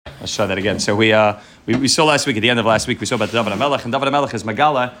Let's try that again. So we saw last week, at the end of last week, we saw about David HaMelech, and David HaMelech is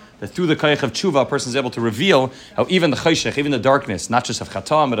Megala, that through the Koyach of Tshuva, a person is able to reveal how even the Choshech, even the darkness, not just of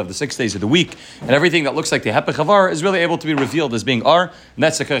Chatam, but of the 6 days of the week, and everything that looks like the Hepech of Ar is really able to be revealed as being Ar, and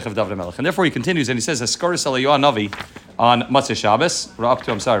that's the Koyach of David HaMelech. And therefore he continues, and he says, Haskaris Eliyahu HaNavi on Matzah Shabbos, we're up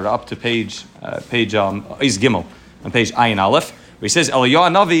to page Iz Gimel, on page Ayin Aleph, where he says Eliyahu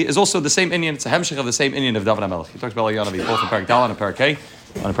HaNavi is also the same Indian. It's a hemshech of the same Indian of David HaMelech. He talks about Eliyahu HaNavi both in Parak Daled and Parak K.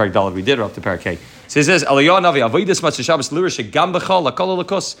 On Parak Daled we did, or up to Parak K. So he says Eliyahu HaNavi avodas Matzah Shabbos lirish gam b'chol lakol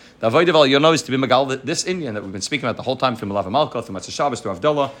lakus. The avodah of Eliyahu HaNavi is to be megal this Indian that we've been speaking about the whole time through Melav Malka, through Matzah Shabbos, through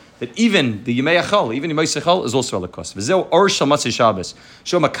Avdallah, that even the Yimei Achol, even Yimei Sechol is also a lakus. V'zeu or shel Matzah Shabbos.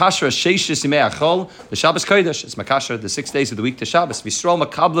 Show makashra sheishis Yimei Achol the Shabbos Kodesh. It's makashra the 6 days of the week to Shabbos. V'srol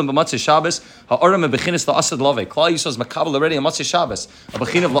makablim b'Matzah Shabbos ha'oram bechinas la'asad lave. Klal Yisrael is makabel already on Matzah Shabbos. A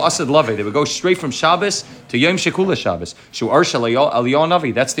bechin of la'asad lave. They would go straight from Shabbos to Yom Shekula Shabbos. Shu or shel Eliyahu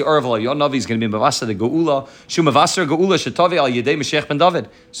HaNavi. That's the or of Eliyahu HaNavi is going to be mavasa the Geula. Shu mavasa Geula shetavi al yedei Mashiach ben David.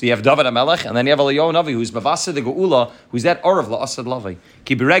 So you have David HaMelech, and then you have Eliyahu HaNavi, who's mavasa the Geula, who's that or of la'asad lave.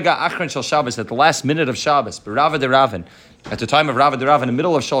 Ki berega achron shel Shabbos, at the last minute of Shabbos, berava de Ravin, at the time of Rava de Ravin, in the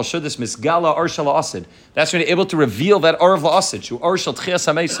middle of Shal Shuddis, misgala or shel la'asid. That's when you're able to reveal that or of la'asid, shu or shel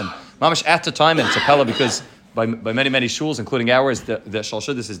tchias hamesim. Mamash at the time, and it's a pella because by many shuls, including ours, the Shal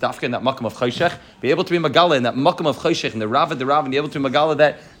Shuddis is dafka in that makam of Choshech. Be able to be magala in that makam of Choshech, in the Rava de Ravin, be able to be magala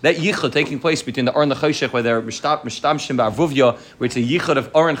that yichud taking place between the or and the Choshech, where they're mishtamshim ba'arvuvya, where it's a yichud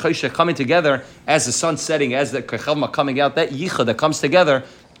of or and Choshech coming together as the sun setting, as the kechavma coming out, that yichud that comes together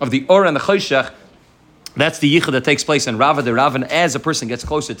of the or and the Choshech. That's the yichud that takes place in Rava de Ravin as a person gets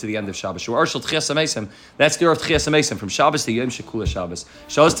closer to the end of Shabbos. That's the or of Tchias HaMesim, from Shabbos to Yom Shekula Shabbos.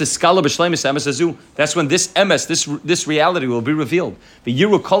 Shabbos to Skala b'Shleimus Emes Azu. That's when this emes, this reality will be revealed. The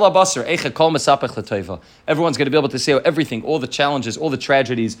Yiru Kol HaBasar Eicha Kol Mesapech L'Teiva. Everyone's going to be able to say everything, all the challenges, all the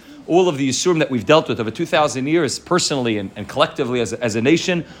tragedies, all of the Yisurim that we've dealt with over 2,000 years, personally and collectively as a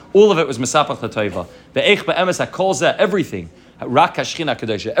nation. All of it was Mesapech L'Teiva. The Eich B'Emes HaKol Zeh, everything. Rak HaShechina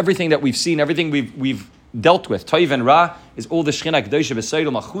Kadosha. Everything that we've seen, everything we've dealt with, Toiv and Ra, is all the Shechina Kedosha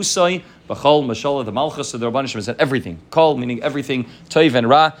B'Seidel Machusai B'Chol Mashallah, the Malchus of the Rabban Hashem is in everything. Kol meaning everything, Toiv and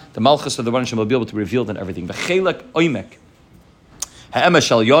Ra, the Malchus of the Rabban Hashem will be able to be revealed in everything. V'Chelek Oimek Ha'emes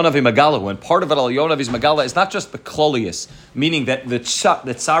Shal Yonavi Magala, when part of it Al Yonavi's Magala is not just the Klolius, meaning that the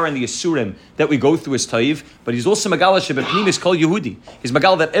Tsar and the Yisurim that we go through is Toiv, but he's also Magala Shebepnimis Kol Yehudi. He's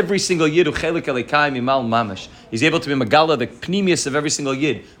Magala that every single Yid who Chelek Elikai Mimal Mamash. He's able to be Magala, the Pnimius of every single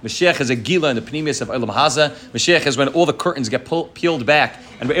Yid. Mashiach is a Gila in the Pnimius of Olam Haza. Mashiach is when all the curtains get peeled back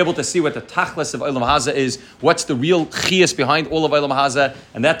and we're able to see what the Tachlis of Olam Haza is, what's the real Chias behind all of Olam Haza,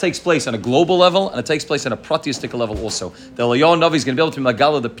 and that takes place on a global level and it takes place on a pratistic level also. The Eliyahu HaNavi is going to be able to be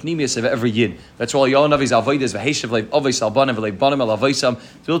Magala, the Pnimius of every Yid. That's why Eliyahu HaNavi's Avodah V'Heshev Leiv Avos Albanim V'Leiv Banim El Avoisam.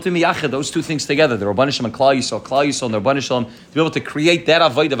 To be able to miyachad those two things together, the Rabban Hashem and Klal Yisrael and the Rabban Hashem, to be able to create that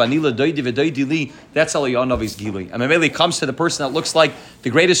Avodah Vanila Doidi V'Doidi Li, that's Eliyahu HaNavi's Gili. And Mameli comes to the person that looks like the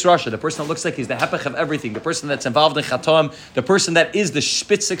greatest Rasha, the person that looks like he's the hepech of everything, the person that's involved in Chatam, the person that is the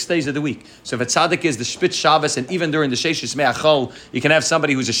spit 6 days of the week. So if a tzaddik is the spit Shabbos, and even during the Sheishis Me'achol, you can have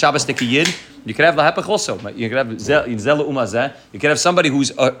somebody who's a Shabbos Yid. You can have the hepech also. You can have Zela Umazeh. You can have somebody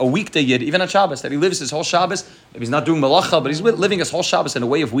who's a weekday Yid, even on Shabbos, that he lives his whole Shabbos. If he's not doing malacha, but he's living his whole Shabbos in a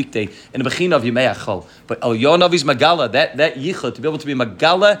way of weekday, in a bechina of Yimei Achol. But Eliyahu HaNavi's Magala, that yichud, to be able to be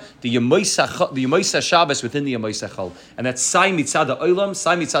Magala, the Yemoisa Shabbos within the Yemoisa Chol. And that's Sai Mitzad Olam,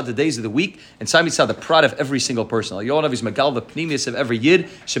 Sai Mitzad the days of the week, and Sai Mitzad the pride of every single person. Eliyahu HaNavi's Magala, the Pnimius of every Yid,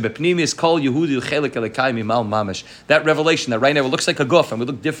 Shebepnimius Kol Yehudi Chelek Elikai Mimal Mamish. That revelation that right now it looks like a guf, and we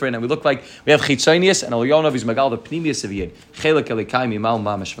look different, and we look like we have Chitzonius, and Eliyahu HaNavi's Magala, the Pnimius of Yid, Chelek Elikai Mimal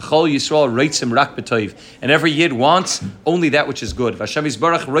Mamish. V'chol Yisrael Reitzim Rak B'Toiv. And every Yid wants only that which is good. Hashem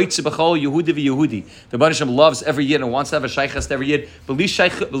Yisbarach Reitzim B'chol Yehudi v'Yehudi. The Rabban Hashem loves every Yid and wants to have a shaychas to every Yid. B'li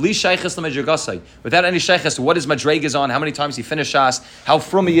shaychas l'medregasai. Without any shaychas to what his madreg is on, how many times he finished Shas, how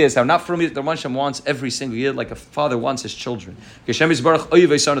frum he is, how not frum he is. The Rabban Hashem wants every single Yid like a father wants his children. Hashem Yisbarach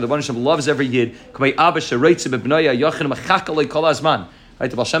Oyevei Son. The Rabban Hashem loves every Yid. K'mei Abba shereitzim b'bnoya yachin mechak kol azman. Right,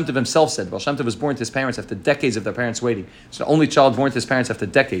 the Baal Shem Tov himself said, the Baal Shem Tov was born to his parents after decades of their parents waiting. It's the only child born to his parents after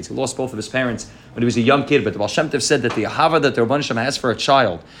decades. He lost both of his parents when he was a young kid, but the Baal Shem Tov said that the ahava that the Rabban Hashem has for a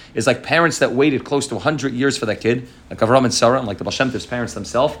child is like parents that waited close to 100 years for that kid, like Avram and Sarah, and like the Baal Shem Tov's parents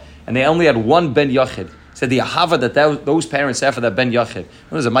themselves, and they only had one ben yachid. Said the ahava that those parents have for that ben yachid. There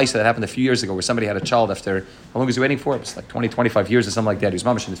was a ma'isa that happened a few years ago where somebody had a child after, how long was he waiting for? It was like 20, 25 years or something like that. He was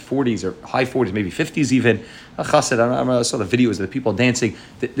mamash in his 40s or high 40s, maybe 50s even. I saw the videos of the people dancing.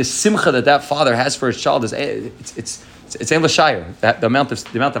 The simcha that father has for his child is it's It's Ein L'Shayr, the amount of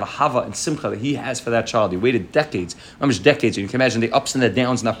ahava and simcha that he has for that child. He waited decades, how much decades. You can imagine the ups and the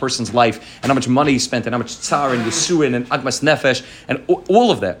downs in that person's life, and how much money he spent, and how much tsar and yisurin and agmas nefesh, and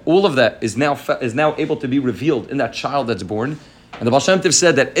all of that is now able to be revealed in that child that's born. And the Baal Shem Tov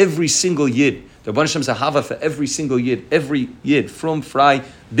said that every single yid, the Rebbeinu Hashem's ahava for every single yid, from fry,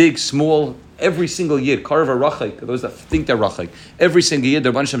 big, small. Every single yid, Karav Rachik, those that think they're Rachik, every single yid,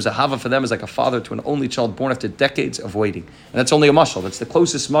 the Rebbeinu Hashem's ahava for them is like a father to an only child born after decades of waiting. And that's only a mashal. That's the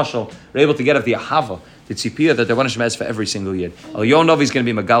closest mashal we're able to get of the ahava, the tzipiyah that the Rebbeinu Hashem has for every single yid. Eliyahu HaNavi is going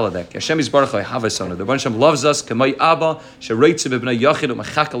to be Megaladek. Hashem is Baruch HaHavasona. The Rebbeinu Hashem loves us, Kamay Abba, Shereitze B'bnei Yachid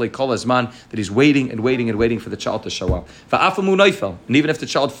U'Mechakale Kol Hazman, that he's waiting for the child to show up. Va'afamu Neifel, and even if the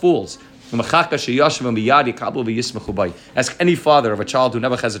child falls, ask any father of a child who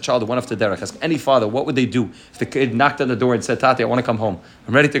never has a child who went off to derech. Ask any father, what would they do if the kid knocked on the door and said, Tati, I want to come home.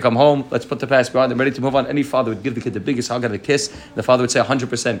 I'm ready to come home. Let's put the past behind. I'm ready to move on. Any father would give the kid the biggest hug and a kiss. The father would say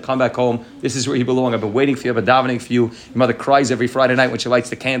 100%, come back home. This is where you belong. I've been waiting for you. I've been davening for you. Your mother cries every Friday night when she lights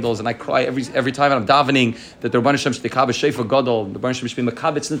the candles, and I cry every time I'm davening that the Rebbeinu Hashem should be shefa gadol, the Rebbeinu Hashem should be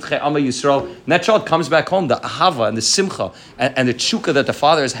makabetz nitchei Amma Yisrael. And that child comes back home. The ahava and the simcha and the tshuka that the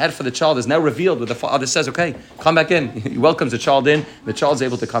father has had for the child is now revealed with the father says, okay, come back in. He welcomes the child in. The child's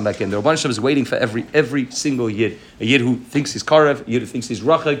able to come back in. The Rebbeinu Hashem is waiting for every single yid. A yid who thinks he's karev, a yid who thinks he's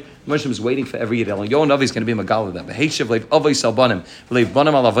rachig. The Rebbeinu Hashem is waiting for every yid. Eliyahu HaNavi is going to be Megal that.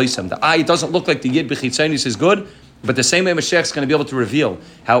 The eye doesn't look like the yid b'chitzonius is good, but the same way Mashiach is going to be able to reveal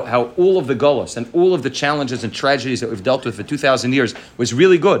how all of the golos and all of the challenges and tragedies that we've dealt with for 2,000 years was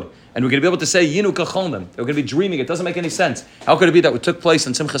really good. And we're going to be able to say, Yinu kacholnem. We're going to be dreaming. It doesn't make any sense. How could it be that what took place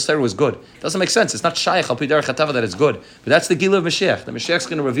in Simchas Torah was good? It doesn't make sense. It's not shaykh al pi derech hatava that it's good. But that's the Gila of Mashiach. The Mashiach is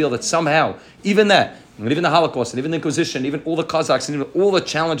going to reveal that somehow, even that, and even the Holocaust, and even the Inquisition, even all the Kazakhs, and even all the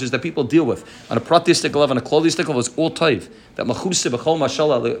challenges that people deal with on a pratistic level, on a klalistic level, is all toiv. That machuse b'chol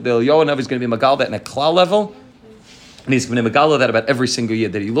mashallah, the Eliyahu HaNavi is going to be magal that in a klal level. And he's going to megala that about every single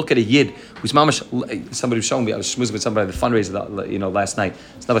yid. That you look at a yid who's mamash. Somebody was showing me. I was schmoozing with somebody at the fundraiser, last night.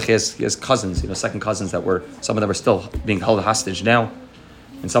 He has cousins, second cousins that were, some of them are still being held hostage now,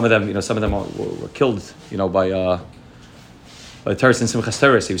 and some of them, were killed, by terrorists in Simchas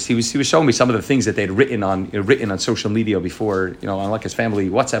Torah. He was showing me some of the things that they'd written on social media before, on like his family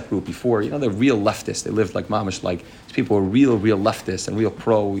WhatsApp group before. They're real leftists. They lived like mamash, like these people were real leftists and real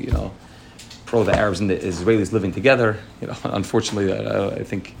pro the Arabs and the Israelis living together. Unfortunately, I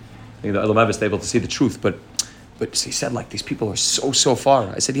think the Elam is able to see the truth. But he said, like, these people are so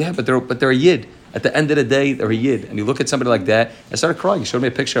far. I said, yeah, but they're a yid. At the end of the day, they're a yid. And you look at somebody like that, I started crying. He showed me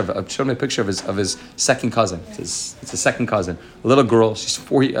a picture of his second cousin. It's a second cousin, a little girl. She's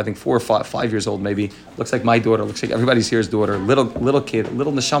 4 or 5 years old, maybe. Looks like my daughter. Looks like everybody's here's daughter. Little kid,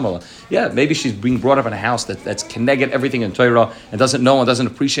 little neshamala. Yeah, maybe she's being brought up in a house that's connected everything in Torah and doesn't know and doesn't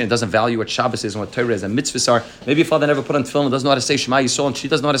appreciate and doesn't value what Shabbos is and what Torah is and mitzvahs are. Maybe your father never put on tefillin and doesn't know how to say Shema Yisrael and she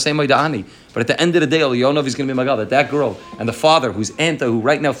doesn't know how to say Moeda'ani. But at the end of the day, Eliyahu HaNavi is going to be Magal, that girl and the father who's who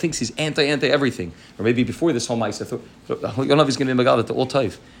right now thinks he's anti everything. Or maybe before this whole ma'aseh, Eliyahu HaNavi is going to be Magal, that the all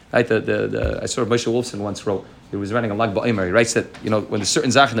toiv. Right? I saw Moshe Wolfson once wrote, he was writing a Lag Ba'omer, he writes that, when there's certain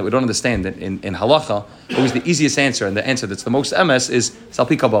zachin that we don't understand in halacha, always the easiest answer and the answer that's the most emes is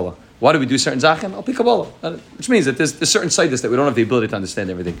Salpi Kabbalah. Why do we do certain zachin? Alpi Kabbalah. Which means that there's certain sides that we don't have the ability to understand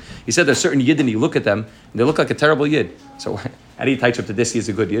everything. He said there's certain yid and you look at them and they look like a terrible yid. So how do you touch up to this? He is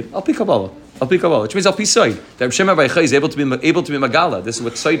a good yid. Alpi Kabbalah. Which means Alpi Soid. That Reb Shimon Bar Yochai is able to be Magala. This is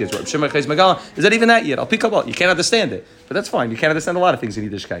what Soid is. Reb Shimon Bar Yochai is Magala. Is that even that yid? Alpi Kabbalah. You can't understand it. But that's fine. You can't understand a lot of things in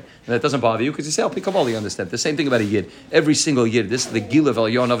Yiddishkeit. And that doesn't bother you because you say Alpi Kabbalah, you understand. The same thing about a yid. Every single yid. This is the Gil of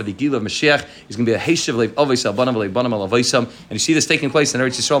Eliyahu HaNavi, the Gil of Mashiach. He's going to be a Heishav Leiv Avos Albanam Leiv Banam Al Avaisam. And you see this taking place in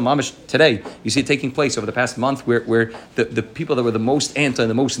Eretz Yisrael Mamish today. You see it taking place over the past month where the people that were the most anti and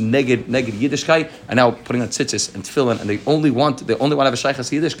the most negative Yiddishkeit are now putting on tzitzis and tefillin, and they only want to have a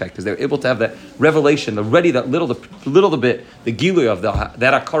shaychas Yiddishkeit because they're able to have that revelation, that little bit, the gilui of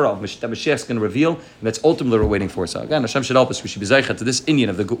that akara that Mashiach is going to reveal, and that's ultimately what we're waiting for. So again, Hashem should help us. We should be zeicha to this inyan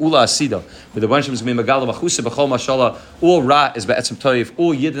of the geula asida, where the Rebbeinu Hashem is going to be megala machusa b'chol mashallah. All ra is ba'etzem toiv.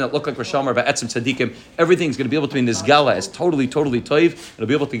 All yidden that look like Rasham are ba'etzem tzadikim. Everything's going to be able to be in this gala as totally toiv. It'll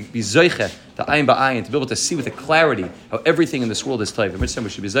be able to be zeicha to ayin ba'ayin, to be able to see with the clarity how everything in this world is toiv. The mitzvah we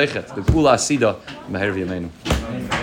should be zeicha to the geula asida. Meher v'yameinu.